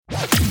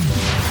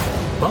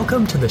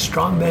Welcome to the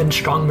Strong Men,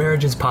 Strong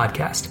Marriages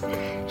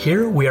podcast.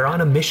 Here we are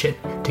on a mission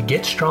to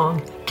get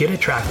strong, get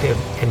attractive,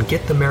 and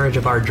get the marriage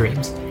of our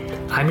dreams.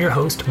 I'm your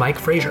host, Mike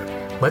Frazier.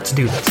 Let's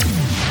do this.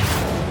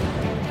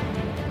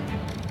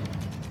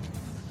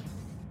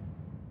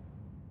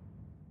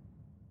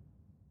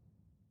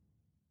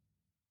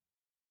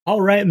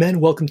 All right, men,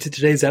 welcome to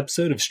today's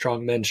episode of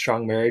Strong Men,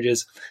 Strong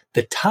Marriages.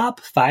 The top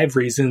 5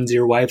 reasons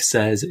your wife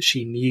says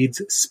she needs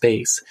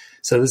space.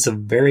 So this is a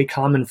very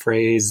common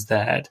phrase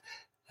that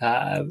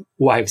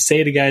wives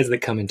say to guys that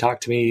come and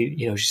talk to me.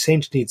 You know, she's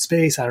saying she needs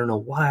space. I don't know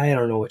why. I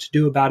don't know what to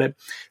do about it.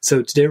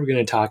 So today we're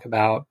going to talk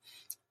about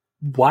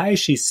why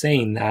she's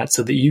saying that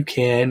so that you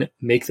can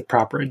make the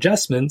proper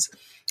adjustments.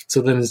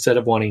 So that instead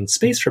of wanting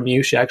space from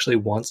you, she actually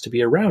wants to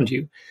be around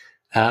you.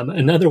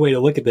 Another way to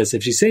look at this,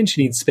 if she's saying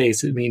she needs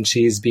space, it means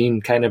she's being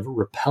kind of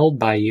repelled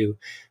by you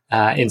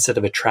instead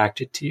of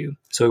attracted to you.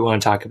 So we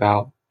want to talk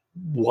about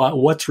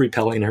what's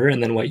repelling her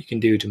and then what you can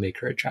do to make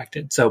her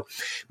attracted. So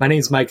my name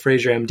is Mike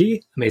Frazier,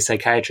 MD. I'm a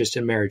psychiatrist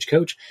and marriage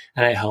coach,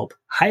 and I help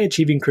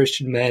high-achieving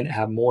Christian men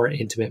have more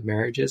intimate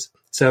marriages.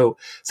 So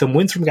some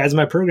wins from guys in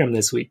my program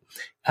this week.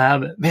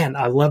 Man,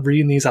 I love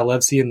reading these. I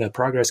love seeing the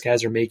progress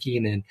guys are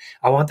making, and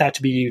I want that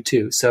to be you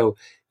too. So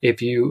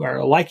if you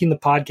are liking the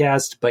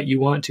podcast, but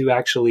you want to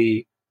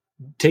actually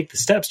take the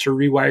steps to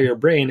rewire your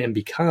brain and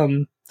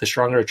become the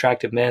stronger,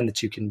 attractive man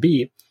that you can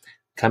be,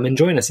 come and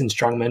join us in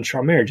Strong Men,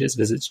 Strong Marriages.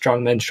 Visit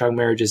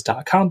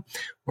strongmenstrongmarriages.com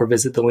or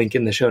visit the link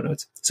in the show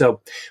notes.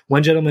 So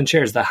one gentleman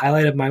shares, the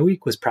highlight of my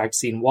week was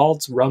practicing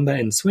waltz, rumba,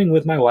 and swing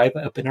with my wife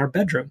up in our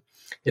bedroom.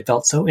 It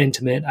felt so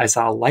intimate. I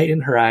saw a light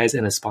in her eyes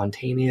and a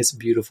spontaneous,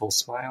 beautiful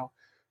smile.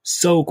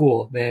 So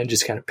cool, man.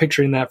 Just kind of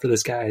picturing that for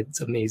this guy. It's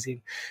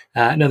amazing.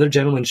 Another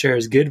gentleman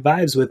shares good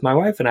vibes with my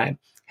wife and I.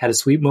 Had a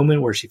sweet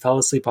moment where she fell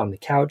asleep on the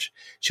couch.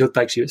 She looked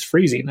like she was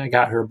freezing. I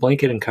got her a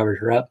blanket and covered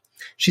her up.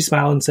 She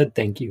smiled and said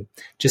thank you.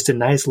 Just a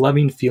nice,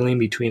 loving feeling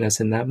between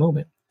us in that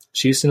moment.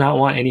 She used to not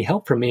want any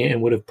help from me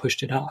and would have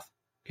pushed it off.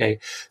 Okay.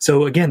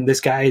 So again, this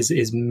guy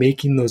is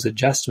making those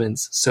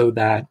adjustments so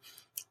that,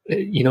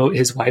 you know,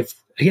 his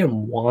wife,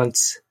 again,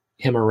 wants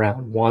him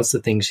around, wants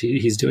the things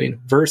he's doing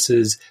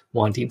versus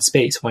wanting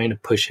space, wanting to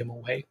push him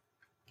away.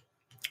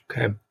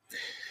 Okay.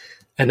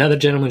 Another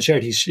gentleman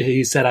shared,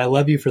 he said, I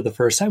love you for the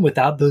first time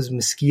without those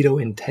mosquito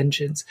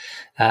intentions.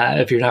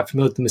 If you're not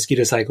familiar with the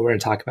mosquito cycle, we're going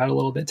to talk about it a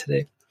little bit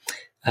today.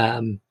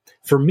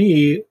 For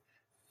me,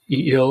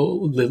 you know,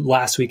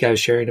 last week I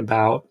was sharing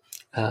about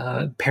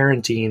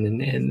parenting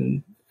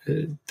and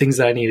things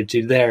that I needed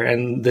to do there.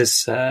 And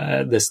this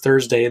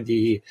Thursday,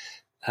 the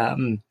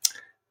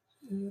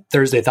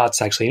Thursday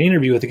Thoughts, actually an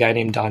interview with a guy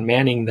named Don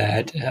Manning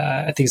that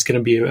I think is going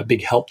to be a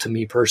big help to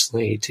me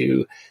personally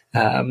to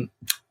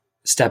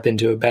step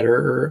into a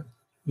better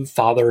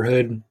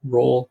fatherhood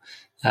role,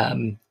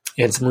 and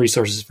some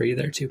resources for you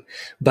there too.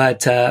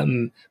 But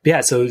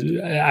yeah, so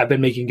I've been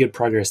making good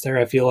progress there.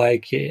 I feel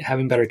like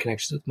having better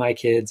connections with my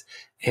kids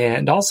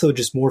and also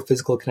just more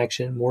physical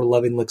connection, more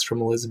loving looks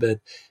from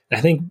Elizabeth. And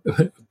I think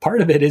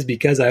part of it is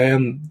because I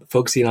am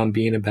focusing on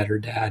being a better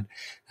dad.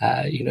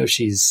 You know,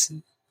 she's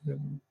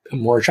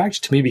more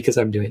attracted to me because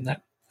I'm doing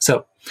that.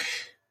 So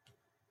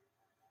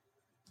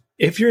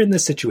if you're in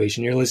this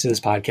situation, you're listening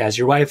to this podcast,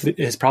 your wife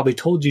has probably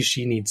told you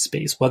she needs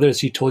space, whether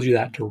she told you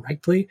that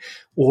directly,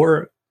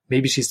 or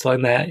maybe she's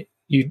telling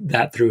you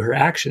that through her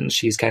actions.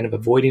 She's kind of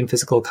avoiding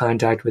physical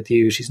contact with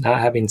you. She's not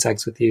having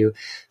sex with you.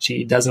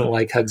 She doesn't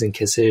like hugs and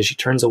kisses. She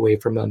turns away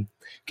from them.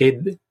 Okay,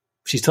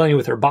 she's telling you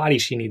with her body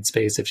she needs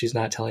space if she's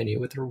not telling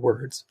you with her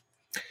words.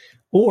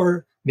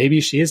 Or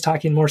maybe she is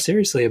talking more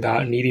seriously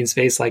about needing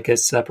space like a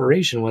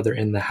separation, whether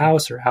in the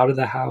house or out of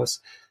the house.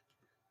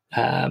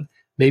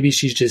 Maybe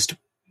she's just,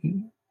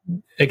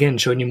 again,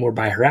 showing you more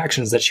by her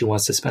actions that she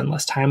wants to spend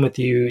less time with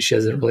you. She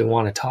doesn't really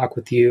want to talk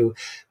with you.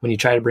 When you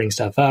try to bring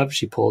stuff up,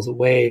 she pulls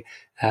away,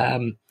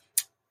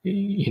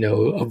 you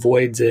know,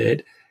 avoids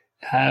it.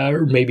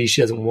 Or maybe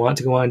she doesn't want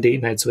to go on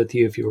date nights with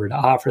you if you were to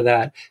offer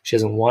that. She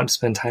doesn't want to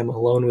spend time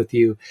alone with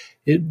you.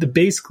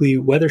 Basically,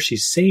 whether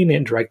she's saying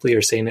it directly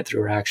or saying it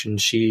through her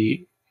actions,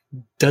 she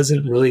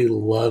doesn't really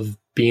love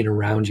being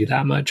around you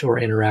that much or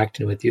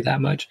interacting with you that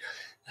much.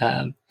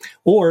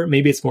 Or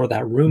maybe it's more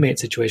that roommate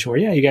situation where,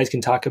 yeah, you guys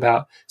can talk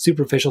about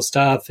superficial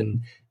stuff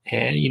and,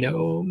 you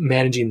know,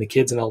 managing the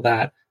kids and all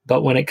that.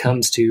 But when it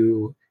comes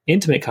to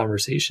intimate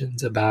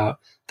conversations about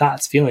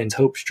thoughts, feelings,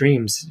 hopes,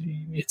 dreams,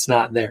 it's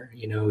not there.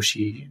 You know,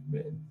 she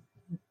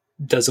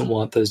doesn't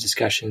want those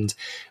discussions.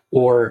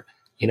 Or,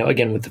 you know,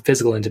 again, with the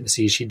physical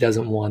intimacy, she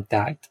doesn't want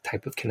that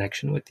type of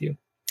connection with you.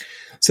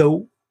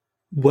 So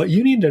what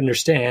you need to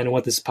understand and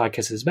what this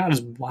podcast is about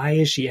is, why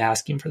is she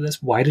asking for this?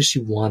 Why does she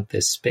want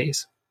this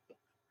space?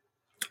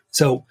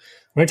 So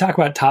we're going to talk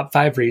about top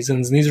 5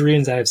 reasons. And these are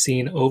reasons I've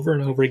seen over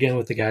and over again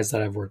with the guys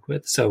that I've worked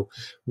with. So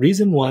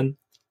reason 1,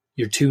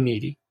 you're too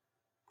needy.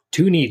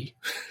 Too needy.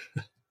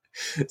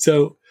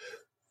 So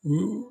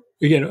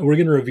again, we're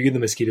going to review the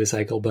mosquito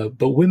cycle, but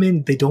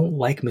women, they don't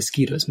like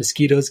mosquitoes.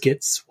 Mosquitoes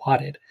get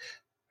swatted,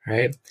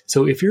 right?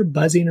 So if you're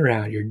buzzing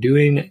around, you're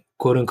doing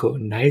quote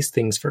unquote nice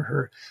things for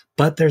her,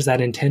 but there's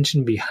that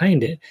intention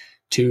behind it,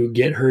 to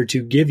get her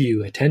to give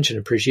you attention,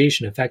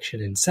 appreciation,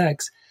 affection, and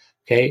sex,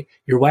 okay,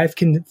 your wife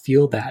can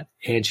feel that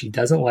and she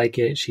doesn't like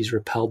it. She's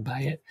repelled by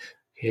it.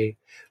 Okay.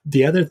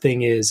 The other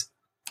thing is,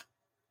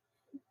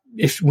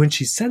 when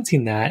she's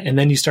sensing that, and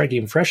then you start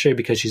getting frustrated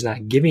because she's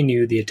not giving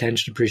you the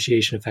attention,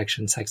 appreciation,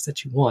 affection, sex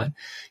that you want.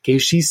 Okay,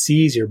 she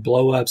sees your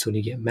blow-ups when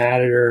you get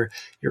mad at her,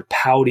 you're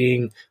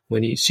pouting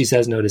when she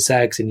says no to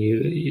sex, and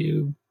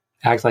you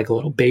act like a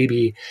little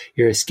baby.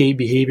 Your escape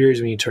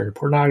behaviors when you turn to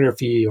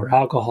pornography or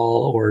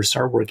alcohol or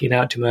start working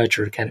out too much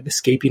or kind of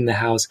escaping the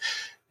house,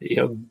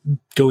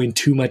 going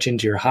too much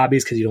into your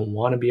hobbies because you don't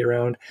want to be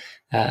around.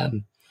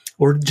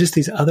 Or just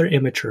these other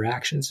immature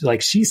actions.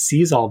 Like she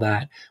sees all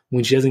that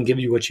when she doesn't give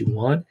you what you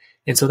want.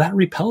 And so that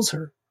repels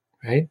her,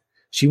 right?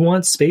 She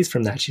wants space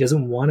from that. She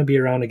doesn't want to be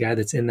around a guy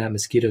that's in that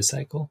mosquito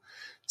cycle.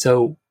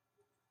 So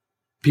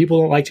people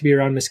don't like to be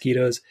around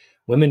mosquitoes.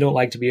 Women don't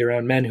like to be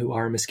around men who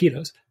are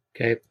mosquitoes.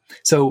 Okay.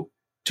 So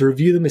to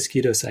review the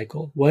mosquito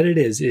cycle, what it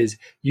is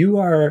you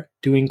are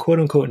doing quote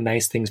unquote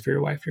nice things for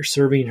your wife. You're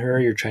serving her.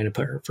 You're trying to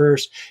put her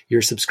first.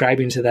 You're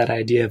subscribing to that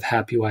idea of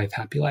happy wife,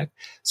 happy life.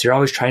 So you're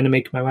always trying to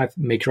make your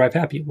wife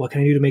happy. What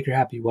can I do to make her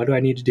happy? What do I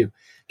need to do?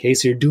 Okay.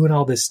 So you're doing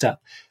all this stuff,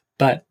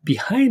 but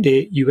behind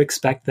it, you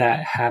expect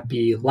that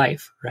happy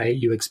life, right?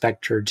 You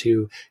expect her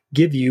to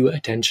give you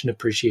attention,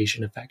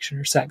 appreciation, affection,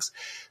 or sex.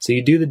 So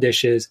you do the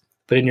dishes,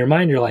 but in your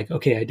mind, you're like,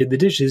 okay, I did the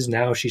dishes.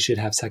 Now she should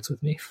have sex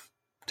with me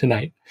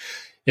tonight.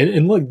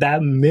 And look,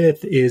 that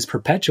myth is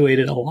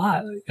perpetuated a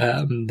lot,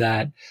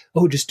 that,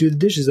 just do the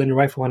dishes, then your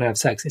wife will want to have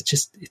sex.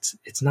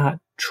 It's not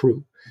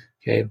true.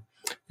 Okay.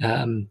 It's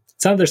not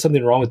that there's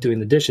something wrong with doing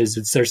the dishes.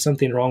 There's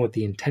something wrong with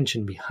the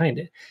intention behind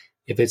it.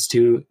 If it's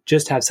to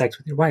just have sex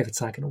with your wife,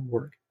 it's not going to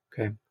work.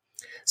 Okay.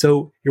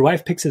 So your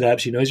wife picks it up.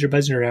 She knows you're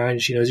buzzing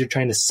around. She knows you're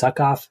trying to suck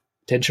off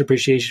attention,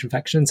 appreciation,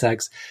 affection, and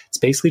sex. It's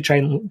basically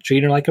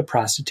treating her like a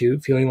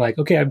prostitute, feeling like,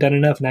 okay, I've done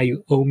enough. Now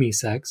you owe me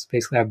sex.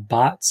 Basically, I've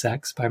bought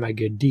sex by my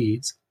good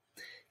deeds.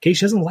 Okay,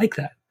 she doesn't like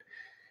that.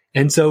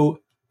 And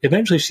so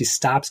eventually she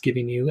stops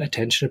giving you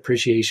attention,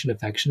 appreciation,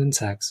 affection, and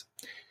sex.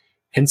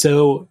 And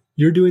so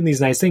you're doing these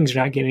nice things.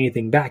 You're not getting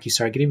anything back. You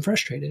start getting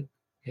frustrated.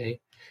 Okay.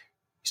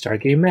 You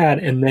start getting mad,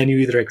 and then you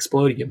either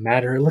explode, you get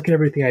mad at her. Look at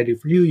everything I do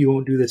for you. You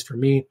won't do this for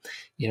me.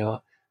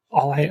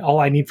 All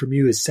I need from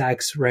you is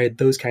sex, right?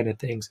 Those kind of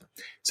things.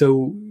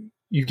 So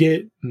you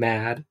get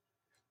mad,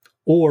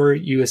 or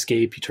you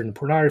escape, you turn to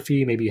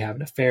pornography, maybe you have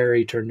an affair,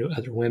 you turn to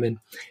other women,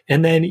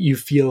 and then you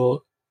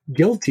feel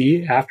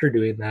guilty after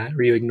doing that,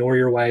 or you ignore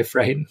your wife,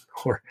 right?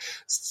 Or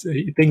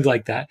things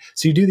like that.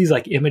 So you do these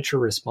like immature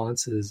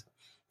responses,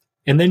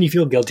 and then you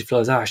feel guilty,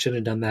 feel I shouldn't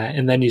have done that.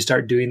 And then you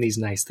start doing these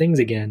nice things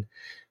again,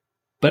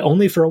 but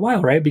only for a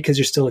while, right? Because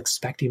you're still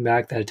expecting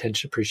back that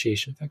attention,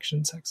 appreciation, affection,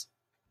 and sex.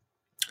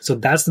 So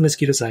that's the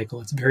mosquito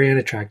cycle. It's very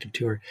unattractive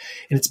to her.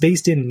 And it's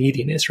based in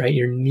neediness, right?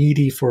 You're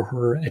needy for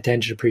her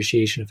attention,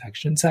 appreciation,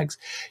 affection, and sex.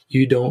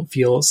 You don't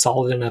feel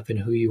solid enough in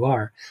who you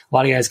are. A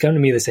lot of guys come to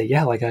me, they say,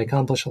 yeah, like I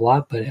accomplish a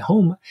lot, but at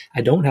home,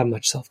 I don't have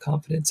much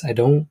self-confidence. I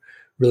don't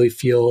really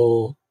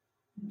feel,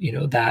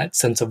 that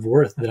sense of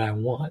worth that I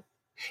want.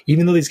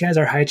 Even though these guys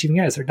are high-achieving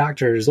guys, they're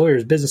doctors,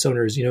 lawyers, business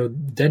owners,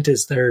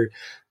 dentists, they're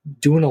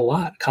doing a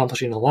lot,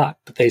 accomplishing a lot,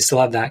 but they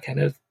still have that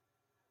kind of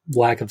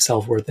lack of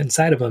self-worth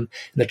inside of them, and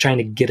they're trying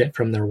to get it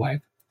from their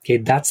wife. Okay,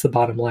 that's the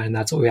bottom line.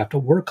 That's what we have to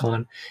work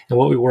on. And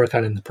what we work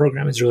on in the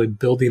program is really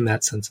building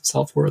that sense of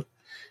self-worth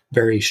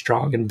very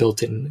strong and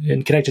built in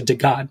and connected to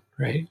God,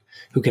 right?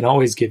 Who can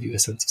always give you a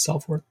sense of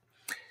self-worth.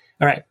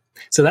 All right.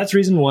 So that's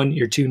reason one,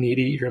 you're too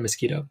needy, you're a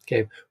mosquito.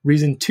 Okay.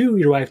 Reason two,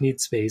 your wife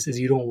needs space, is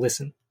you don't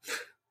listen.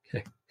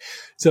 Okay.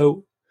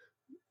 So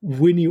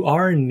when you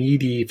are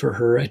needy for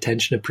her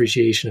attention,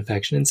 appreciation,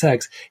 affection, and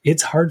sex,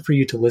 it's hard for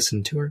you to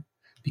listen to her,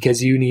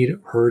 because you need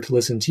her to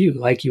listen to you,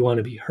 like you want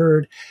to be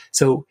heard.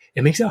 So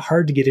it makes it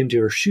hard to get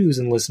into her shoes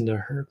and listen to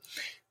her.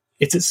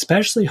 It's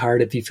especially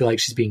hard if you feel like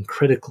she's being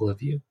critical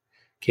of you.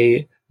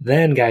 Okay.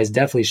 Then guys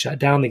definitely shut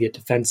down. They get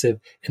defensive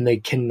and they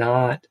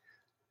cannot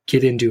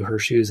get into her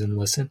shoes and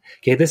listen.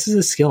 Okay. This is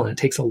a skill, and it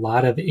takes a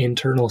lot of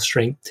internal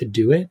strength to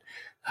do it.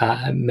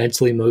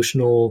 Mental,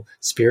 emotional,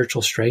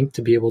 spiritual strength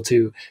to be able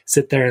to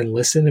sit there and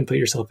listen and put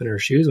yourself in her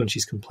shoes when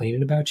she's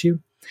complaining about you.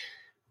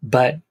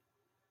 But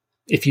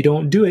if you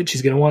don't do it,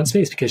 she's going to want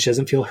space because she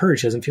doesn't feel heard.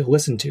 She doesn't feel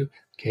listened to.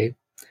 Okay.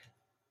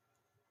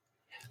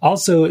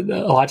 Also,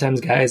 a lot of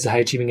times guys, the high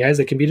achieving guys,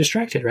 they can be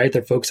distracted, right?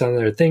 They're focused on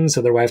other things.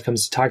 So their wife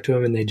comes to talk to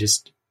them and they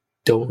just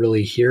don't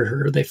really hear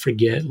her. They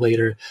forget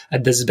later.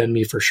 This has been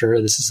me for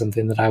sure. This is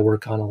something that I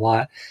work on a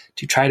lot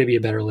to try to be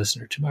a better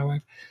listener to my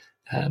wife.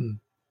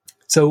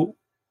 So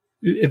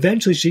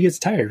eventually she gets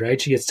tired, right?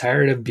 She gets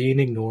tired of being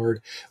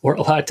ignored, or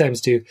a lot of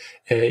times too.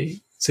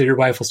 So your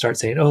wife will start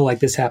saying, oh, like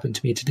this happened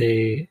to me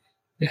today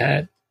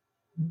at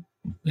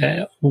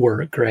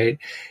work, right?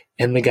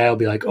 And the guy will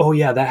be like, oh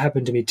yeah, that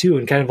happened to me too.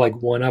 And kind of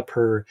like one up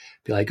her,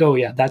 be like, oh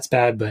yeah, that's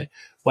bad, but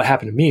what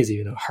happened to me is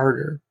even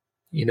harder,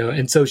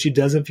 And so she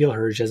doesn't feel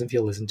heard. She doesn't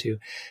feel listened to.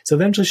 So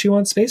eventually she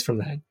wants space from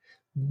that.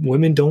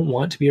 Women don't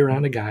want to be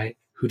around a guy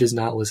who does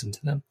not listen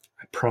to them.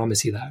 I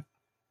promise you that.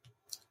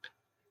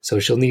 So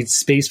she'll need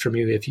space from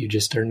you if you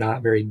just are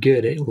not very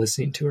good at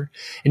listening to her.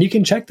 And you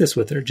can check this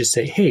with her. Just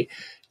say, hey,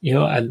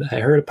 I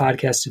heard a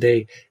podcast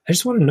today. I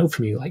just want to know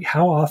from you, like,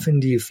 how often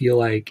do you feel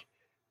like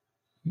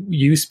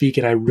you speak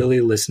and I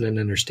really listen and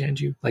understand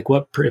you? Like,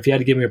 if you had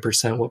to give me a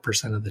percent, what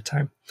percent of the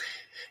time?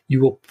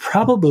 You will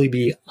probably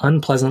be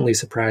unpleasantly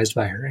surprised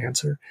by her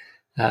answer.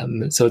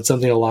 So it's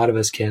something a lot of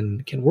us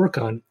can work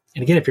on.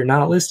 And again, if you're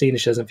not listening and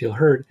she doesn't feel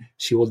heard,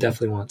 she will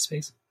definitely want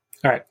space.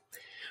 All right.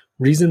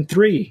 Reason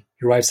 3,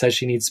 your wife says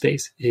she needs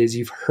space, is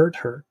you've hurt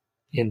her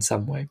in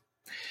some way.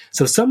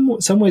 So some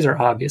ways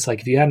are obvious. Like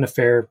if you had an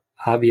affair,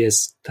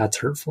 obvious, that's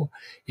hurtful.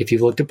 If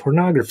you've looked at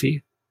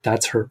pornography,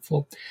 that's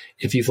hurtful.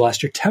 If you've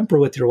lost your temper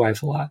with your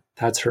wife a lot,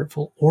 that's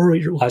hurtful. Or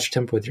you lost your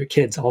temper with your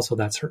kids, also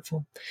that's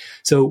hurtful.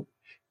 So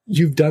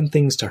you've done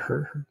things to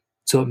hurt her.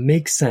 So it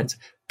makes sense.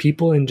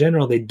 People in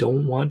general, they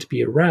don't want to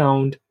be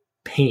around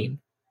pain.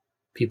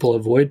 People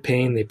avoid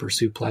pain, they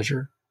pursue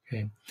pleasure.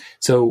 Okay.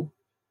 So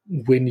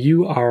when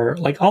you are,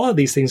 like, all of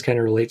these things kind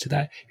of relate to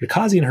that. You're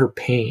causing her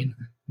pain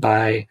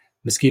by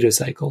mosquito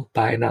cycle,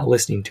 by not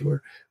listening to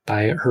her,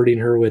 by hurting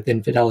her with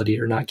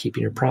infidelity or not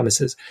keeping her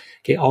promises.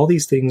 Okay, all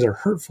these things are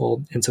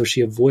hurtful, and so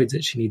she avoids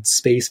it. She needs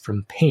space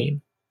from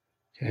pain.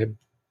 Okay.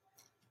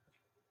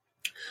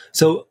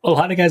 So a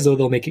lot of guys, though,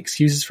 they'll make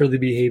excuses for the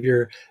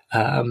behavior.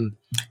 I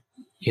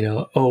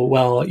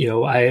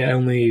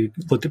only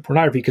looked at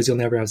pornography because you'll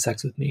never have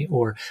sex with me,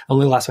 or I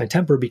only lost my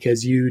temper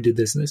because you did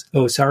this and this.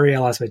 Oh, sorry, I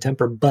lost my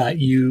temper, but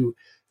you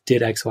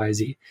did X, Y,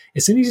 Z.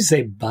 As soon as you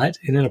say "but"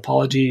 in an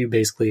apology, you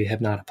basically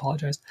have not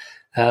apologized.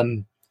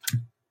 Or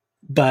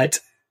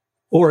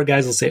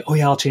guys will say, "Oh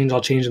yeah, I'll change,"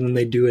 and then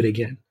they do it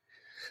again.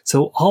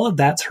 So all of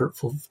that's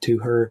hurtful to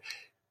her.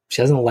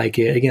 She doesn't like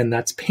it. Again,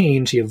 that's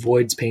pain. She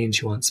avoids pain.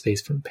 She wants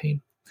space from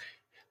pain.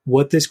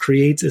 What this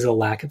creates is a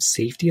lack of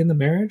safety in the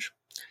marriage.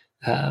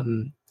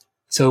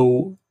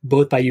 So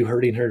both by you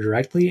hurting her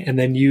directly and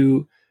then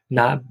you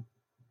not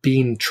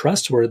being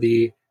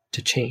trustworthy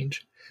to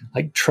change.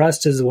 Like,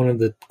 trust is one of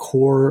the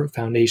core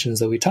foundations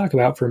that we talk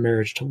about for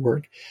marriage to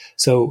work.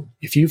 So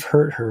if you've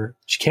hurt her,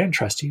 she can't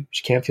trust you.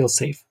 She can't feel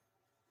safe.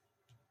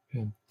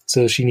 Okay.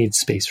 So she needs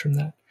space from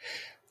that.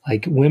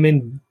 Like,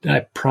 women,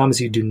 I promise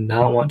you, do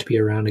not want to be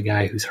around a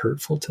guy who's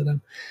hurtful to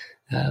them.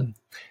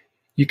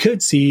 You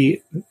could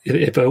see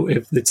if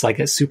it's like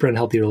a super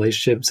unhealthy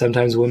relationship,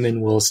 sometimes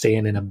women will stay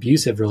in an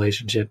abusive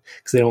relationship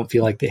because they don't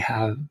feel like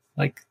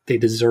they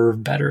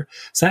deserve better.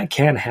 So that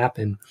can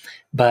happen.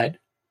 But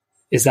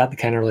is that the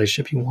kind of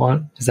relationship you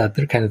want? Is that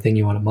the kind of thing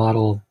you want to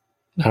model?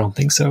 I don't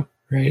think so,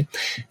 right?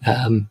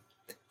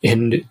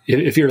 And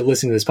if you're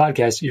listening to this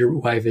podcast, your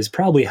wife is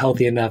probably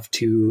healthy enough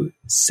to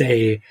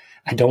say,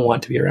 I don't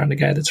want to be around a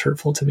guy that's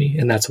hurtful to me.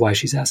 And that's why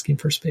she's asking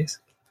for space.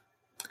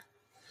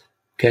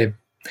 Okay.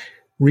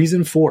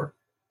 Reason 4,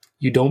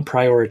 you don't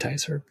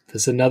prioritize her.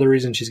 That's another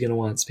reason she's going to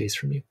want space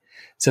from you.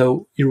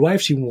 So your wife,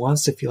 she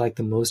wants to feel like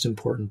the most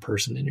important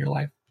person in your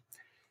life.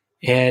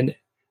 And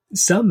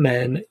some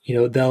men,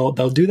 they'll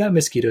do that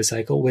mosquito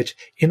cycle, which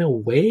in a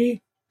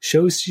way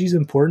shows she's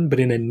important, but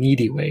in a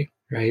needy way,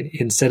 right?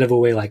 Instead of a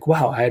way like,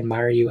 wow, I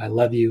admire you. I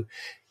love you.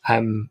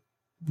 I'm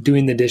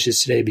doing the dishes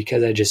today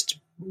because I just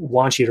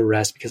want you to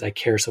rest because I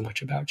care so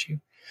much about you.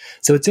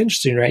 So it's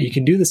interesting, right? You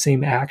can do the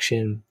same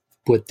action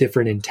with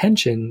different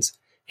intentions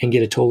and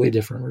get a totally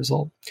different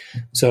result.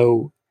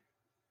 So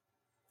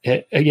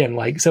again,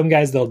 like some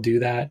guys, they'll do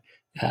that.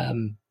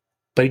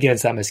 But again,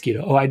 it's that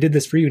mosquito. Oh, I did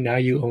this for you. Now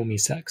you owe me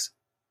sex.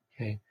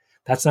 Okay.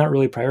 That's not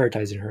really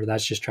prioritizing her.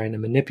 That's just trying to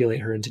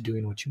manipulate her into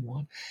doing what you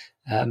want.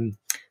 But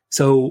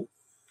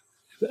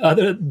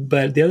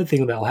the other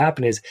thing that'll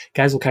happen is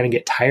guys will kind of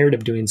get tired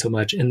of doing so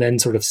much and then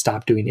sort of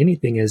stop doing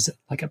anything as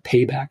like a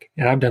payback.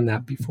 And I've done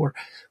that before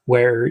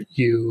where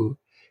you're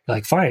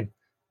like, fine,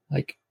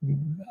 like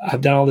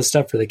I've done all this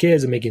stuff for the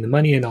kids and making the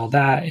money and all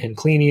that and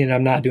cleaning, and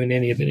I'm not doing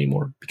any of it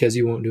anymore because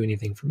you won't do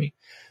anything for me.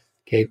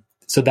 Okay.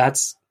 So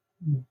that's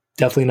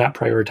definitely not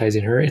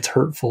prioritizing her. It's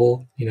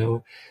hurtful,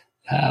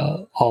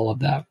 all of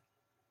that.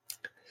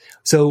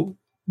 So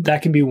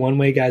that can be one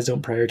way guys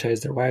don't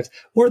prioritize their wives,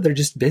 or they're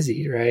just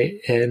busy, right?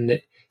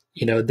 And,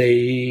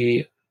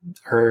 they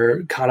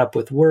are caught up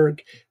with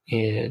work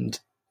and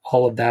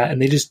all of that,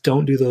 and they just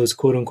don't do those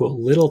quote unquote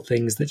little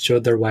things that show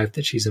their wife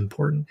that she's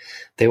important.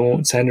 They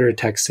won't send her a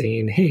text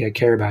saying, hey, I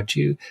care about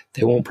you.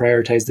 They won't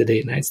prioritize the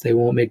date nights. They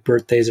won't make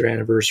birthdays or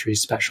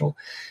anniversaries special.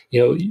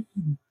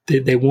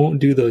 They won't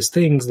do those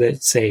things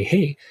that say,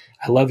 hey,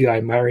 I love you. I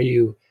admire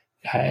you.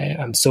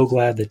 I'm so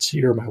glad that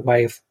you're my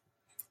wife.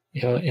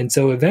 And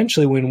so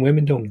eventually when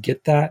women don't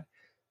get that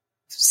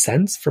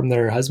sense from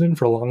their husband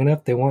for long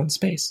enough, they want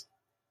space.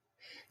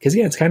 Because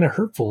again, it's kind of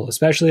hurtful,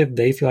 especially if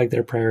they feel like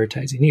they're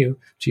prioritizing you,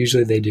 which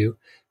usually they do.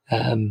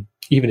 Even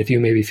if you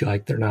maybe feel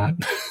like they're not,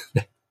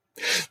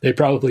 they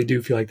probably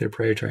do feel like they're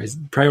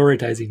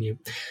prioritizing you.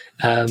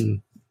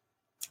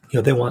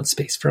 They want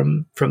space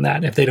from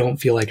that. If they don't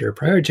feel like you're a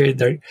priority,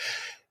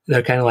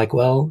 they're kind of like,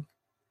 well,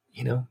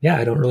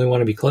 I don't really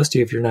want to be close to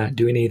you if you're not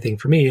doing anything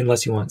for me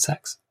unless you want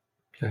sex.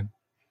 Okay.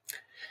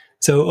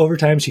 So over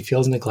time, she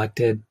feels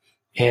neglected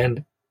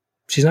and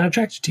she's not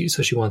attracted to you,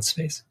 so she wants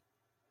space.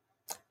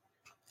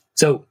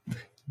 So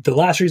the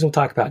last reason we'll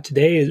talk about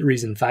today is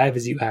reason 5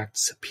 is you act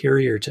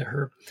superior to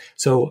her.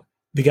 So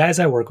the guys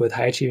I work with,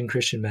 high achieving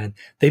Christian men,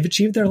 they've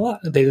achieved a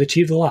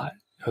lot.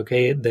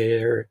 Okay.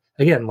 They're,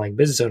 again, like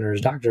business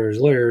owners, doctors,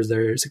 lawyers,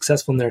 they're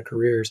successful in their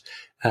careers.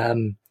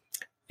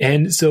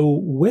 And so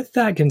with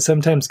that can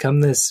sometimes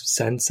come this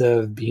sense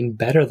of being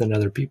better than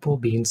other people,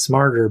 being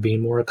smarter,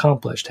 being more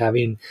accomplished,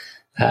 having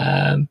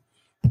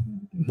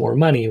more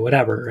money,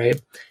 whatever,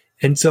 right?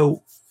 And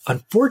so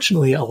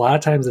unfortunately, a lot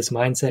of times this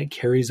mindset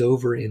carries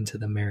over into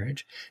the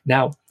marriage.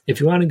 Now, if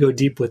you want to go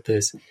deep with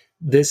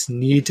this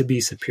need to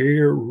be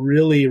superior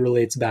really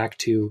relates back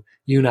to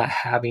you not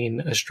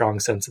having a strong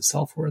sense of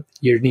self-worth.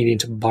 You're needing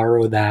to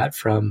borrow that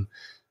from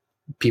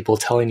people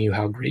telling you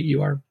how great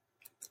you are.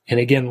 And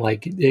again,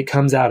 like it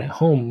comes out at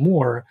home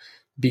more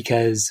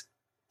because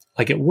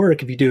like at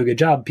work, if you do a good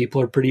job,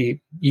 people are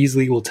pretty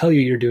easily will tell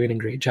you you're doing a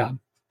great job.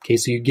 Okay.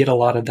 So you get a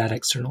lot of that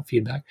external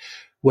feedback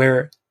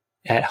where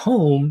at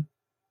home,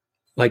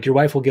 like your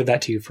wife will give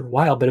that to you for a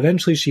while, but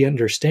eventually she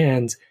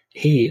understands,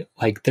 hey,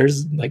 like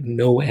there's like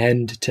no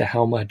end to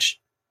how much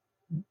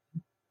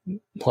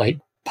like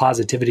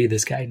positivity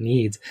this guy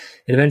needs.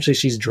 And eventually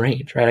she's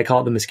drained, right? I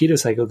call it the mosquito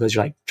cycle because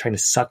you're like trying to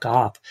suck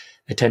off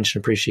attention,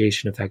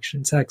 appreciation, affection,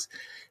 and sex.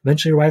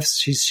 Eventually your wife,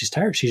 she's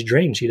tired. She's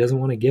drained. She doesn't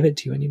want to give it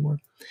to you anymore.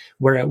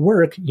 Where at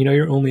work,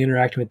 you're only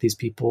interacting with these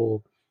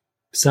people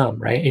some,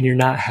 right? And you're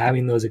not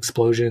having those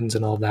explosions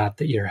and all that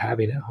you're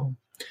having at home.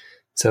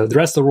 So the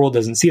rest of the world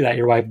doesn't see that.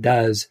 Your wife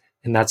does.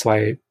 And that's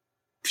why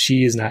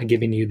she is not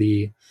giving you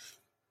the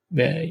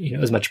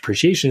as much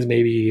appreciation as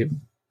maybe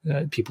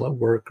people at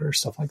work or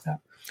stuff like that.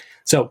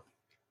 So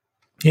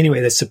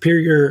anyway, the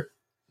superior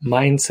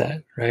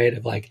mindset, right?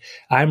 Of like,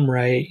 I'm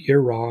right,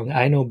 you're wrong,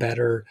 I know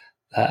better.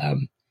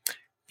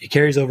 It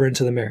carries over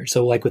into the marriage.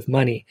 So like with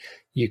money,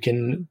 you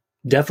can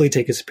definitely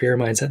take a superior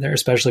mindset there,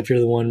 especially if you're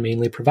the one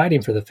mainly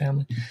providing for the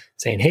family,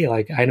 saying, hey,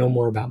 like I know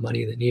more about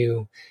money than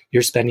you,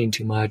 you're spending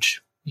too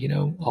much,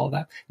 all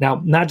that.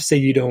 Now, not to say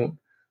you don't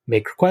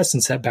make requests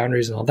and set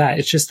boundaries and all that.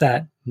 It's just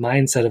that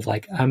mindset of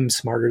like, I'm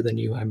smarter than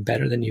you, I'm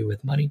better than you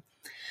with money.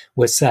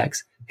 With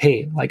sex,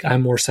 hey, like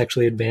I'm more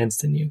sexually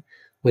advanced than you.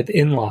 With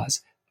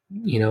in-laws,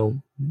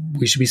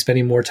 we should be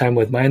spending more time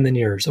with mine than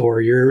yours,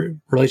 or your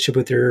relationship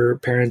with your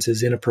parents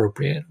is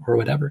inappropriate or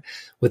whatever.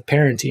 With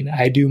parenting,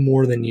 I do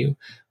more than you,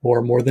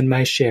 or more than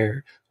my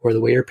share, or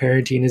the way your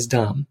parenting is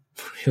dumb,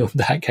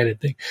 that kind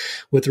of thing.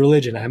 With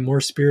religion, I'm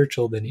more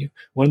spiritual than you.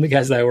 One of the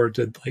guys that I worked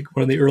with, like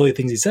one of the early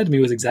things he said to me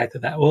was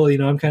exactly that. Well,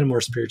 I'm kind of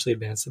more spiritually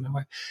advanced than my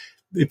wife.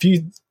 If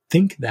you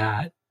think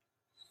that,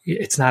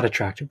 it's not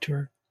attractive to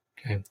her.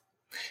 Okay.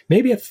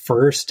 Maybe at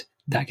first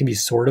that can be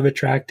sort of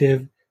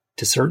attractive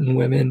to certain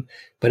women,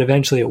 but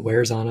eventually it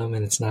wears on them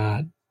and it's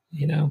not,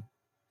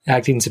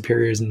 acting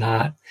superior is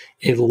not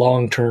a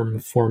long-term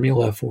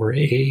formula for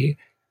a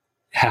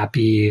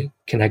happy,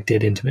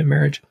 connected, intimate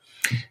marriage.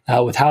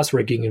 With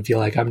housework, you can feel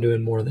like I'm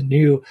doing more than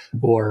you,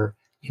 or,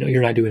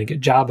 you're not doing a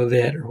good job of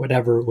it or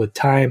whatever. With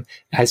time,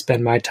 I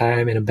spend my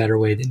time in a better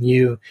way than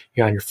you.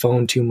 You're on your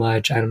phone too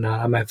much. I'm not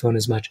on my phone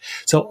as much.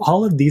 So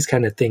all of these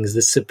kind of things,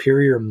 the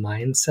superior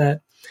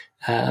mindset,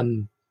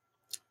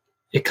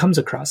 it comes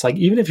across like,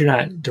 even if you're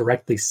not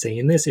directly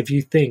saying this, if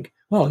you think,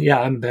 well, yeah,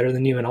 I'm better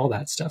than you and all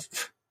that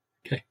stuff.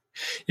 Okay.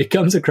 It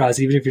comes across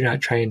even if you're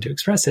not trying to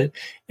express it,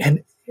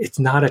 and it's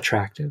not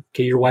attractive.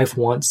 Okay. Your wife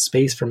wants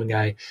space from a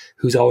guy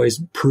who's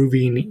always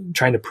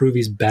trying to prove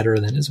he's better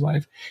than his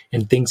wife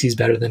and thinks he's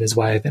better than his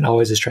wife and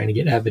always is trying to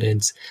get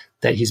evidence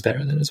that he's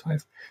better than his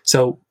wife.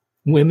 So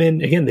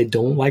women, again, they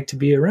don't like to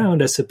be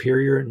around a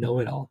superior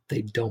know-it-all.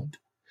 They don't.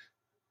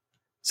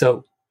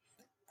 So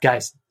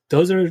guys,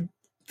 those are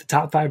the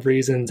top 5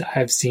 reasons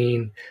I've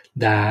seen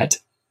that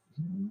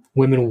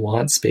women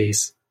want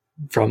space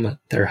from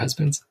their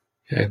husbands.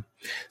 Okay.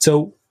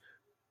 So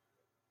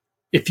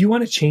if you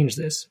want to change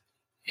this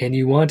and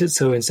you want it,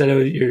 so instead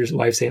of your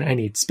wife saying, I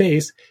need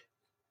space,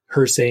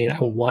 her saying, I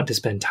want to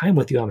spend time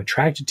with you, I'm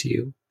attracted to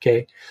you.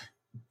 Okay.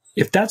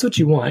 If that's what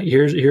you want,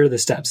 here are the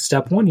steps.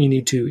 Step 1, you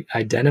need to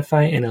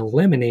identify and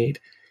eliminate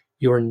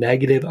your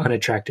negative,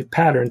 unattractive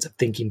patterns of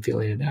thinking,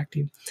 feeling, and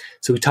acting.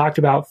 So we talked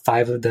about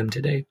 5 of them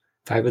today.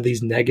 5 of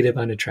these negative,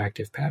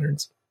 unattractive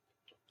patterns.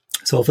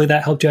 So hopefully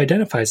that helped you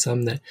identify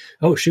some that,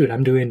 oh shoot,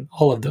 I'm doing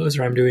all of those,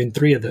 or I'm doing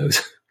 3 of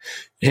those,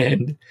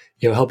 and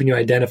helping you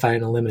identify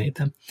and eliminate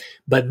them.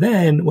 But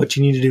then what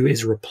you need to do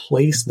is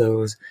replace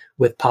those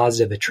with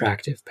positive,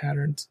 attractive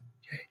patterns.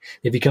 Okay.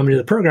 If you come into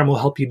the program, we'll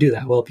help you do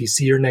that. We'll help you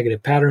see your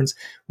negative patterns.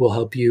 We'll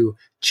help you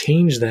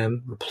change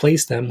them,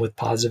 replace them with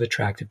positive,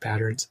 attractive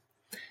patterns.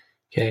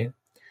 Okay.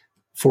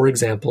 For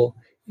example,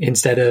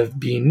 instead of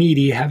being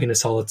needy, having a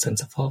solid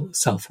sense of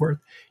self-worth.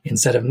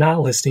 Instead of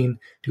not listening,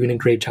 doing a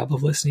great job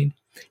of listening.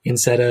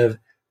 Instead of,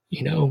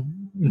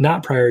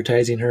 not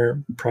prioritizing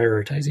her,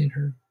 prioritizing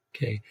her.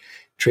 Okay.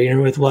 Treating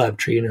her with love,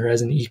 treating her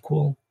as an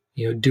equal,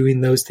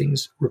 doing those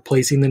things,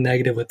 replacing the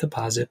negative with the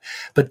positive.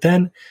 But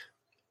then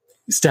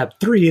step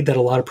 3 that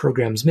a lot of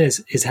programs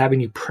miss is having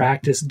you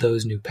practice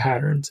those new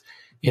patterns.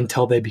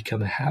 until they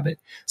become a habit.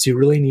 So you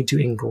really need to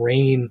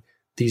ingrain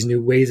these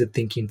new ways of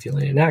thinking,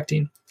 feeling, and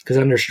acting. Because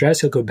under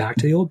stress, you'll go back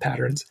to the old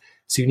patterns.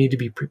 So you need to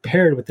be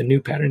prepared with the new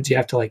patterns. You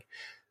have to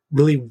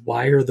really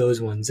wire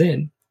those ones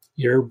in.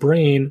 Your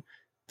brain,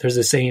 there's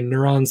a saying,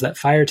 neurons that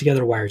fire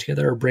together, wire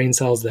together, or brain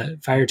cells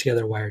that fire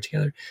together, wire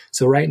together.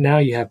 So right now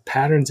you have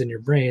patterns in your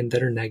brain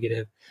that are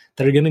negative,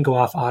 that are going to go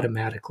off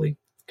automatically.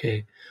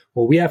 Okay.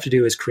 What we have to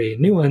do is create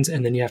new ones,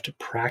 and then you have to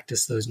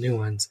practice those new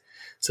ones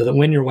so that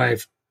when your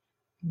wife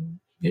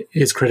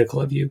is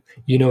critical of you,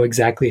 you know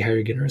exactly how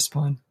you're going to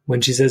respond. When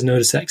she says no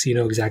to sex, you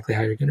know exactly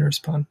how you're going to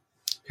respond.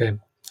 Okay.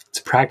 It's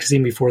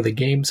practicing before the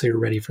game so you're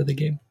ready for the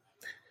game.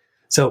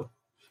 So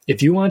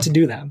if you want to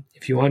do that,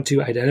 if you want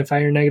to identify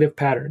your negative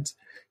patterns,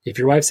 if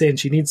your wife's saying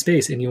she needs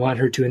space and you want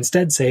her to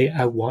instead say,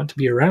 I want to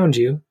be around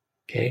you,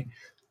 okay,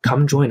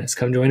 come join us.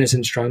 Come join us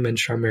in Strong Men,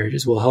 Strong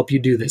Marriages. We'll help you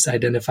do this.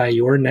 Identify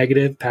your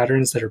negative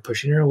patterns that are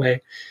pushing her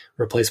away,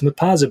 replace them with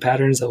positive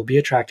patterns that will be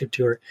attractive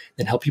to her,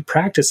 then help you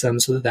practice them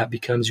so that that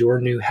becomes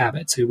your new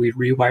habit. So we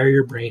rewire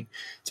your brain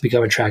to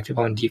become attractive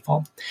on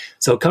default.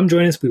 So come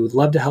join us. We would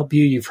love to help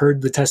you. You've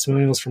heard the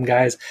testimonials from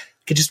guys.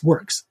 It just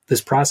works.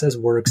 This process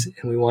works,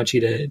 and we want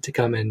you to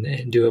come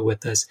and do it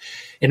with us.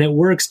 And it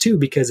works too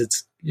because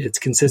it's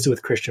consistent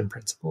with Christian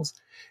principles.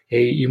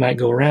 Okay, you might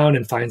go around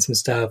and find some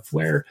stuff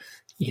where,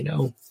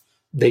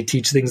 they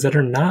teach things that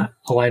are not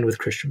aligned with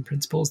Christian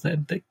principles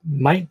that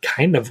might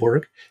kind of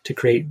work to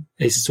create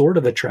a sort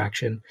of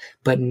attraction,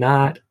 but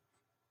not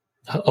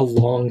a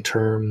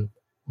long-term,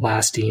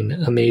 lasting,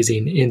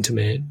 amazing,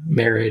 intimate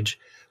marriage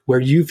where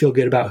you feel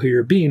good about who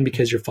you're being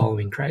because you're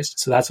following Christ.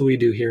 So that's what we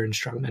do here in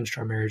Strong Men,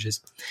 Strong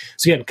Marriages.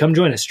 So again, come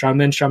join us,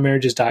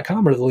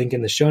 strongmenstrongmarriages.com, or the link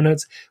in the show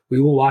notes.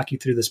 We will walk you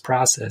through this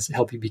process and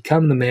help you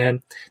become the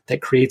man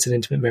that creates an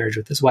intimate marriage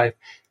with his wife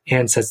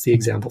and sets the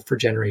example for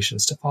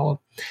generations to follow.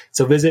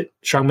 So visit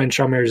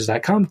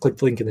strongmenstrongmarriages.com, click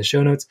the link in the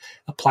show notes,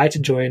 apply to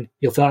join.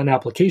 You'll fill out an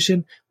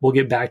application. We'll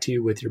get back to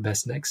you with your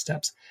best next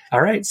steps.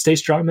 All right, stay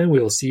strong, men.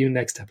 We will see you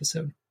next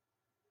episode.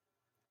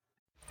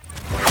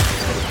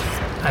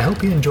 I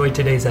hope you enjoyed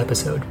today's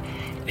episode.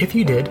 If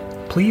you did,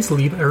 please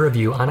leave a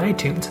review on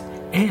iTunes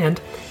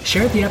and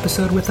share the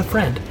episode with a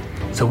friend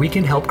so we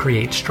can help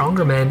create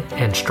stronger men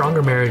and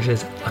stronger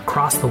marriages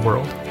across the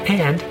world.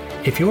 And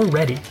if you're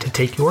ready to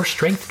take your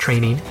strength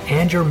training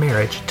and your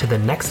marriage to the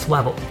next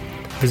level,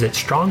 visit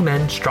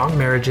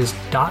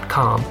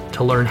strongmenstrongmarriages.com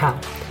to learn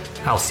how.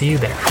 I'll see you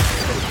there.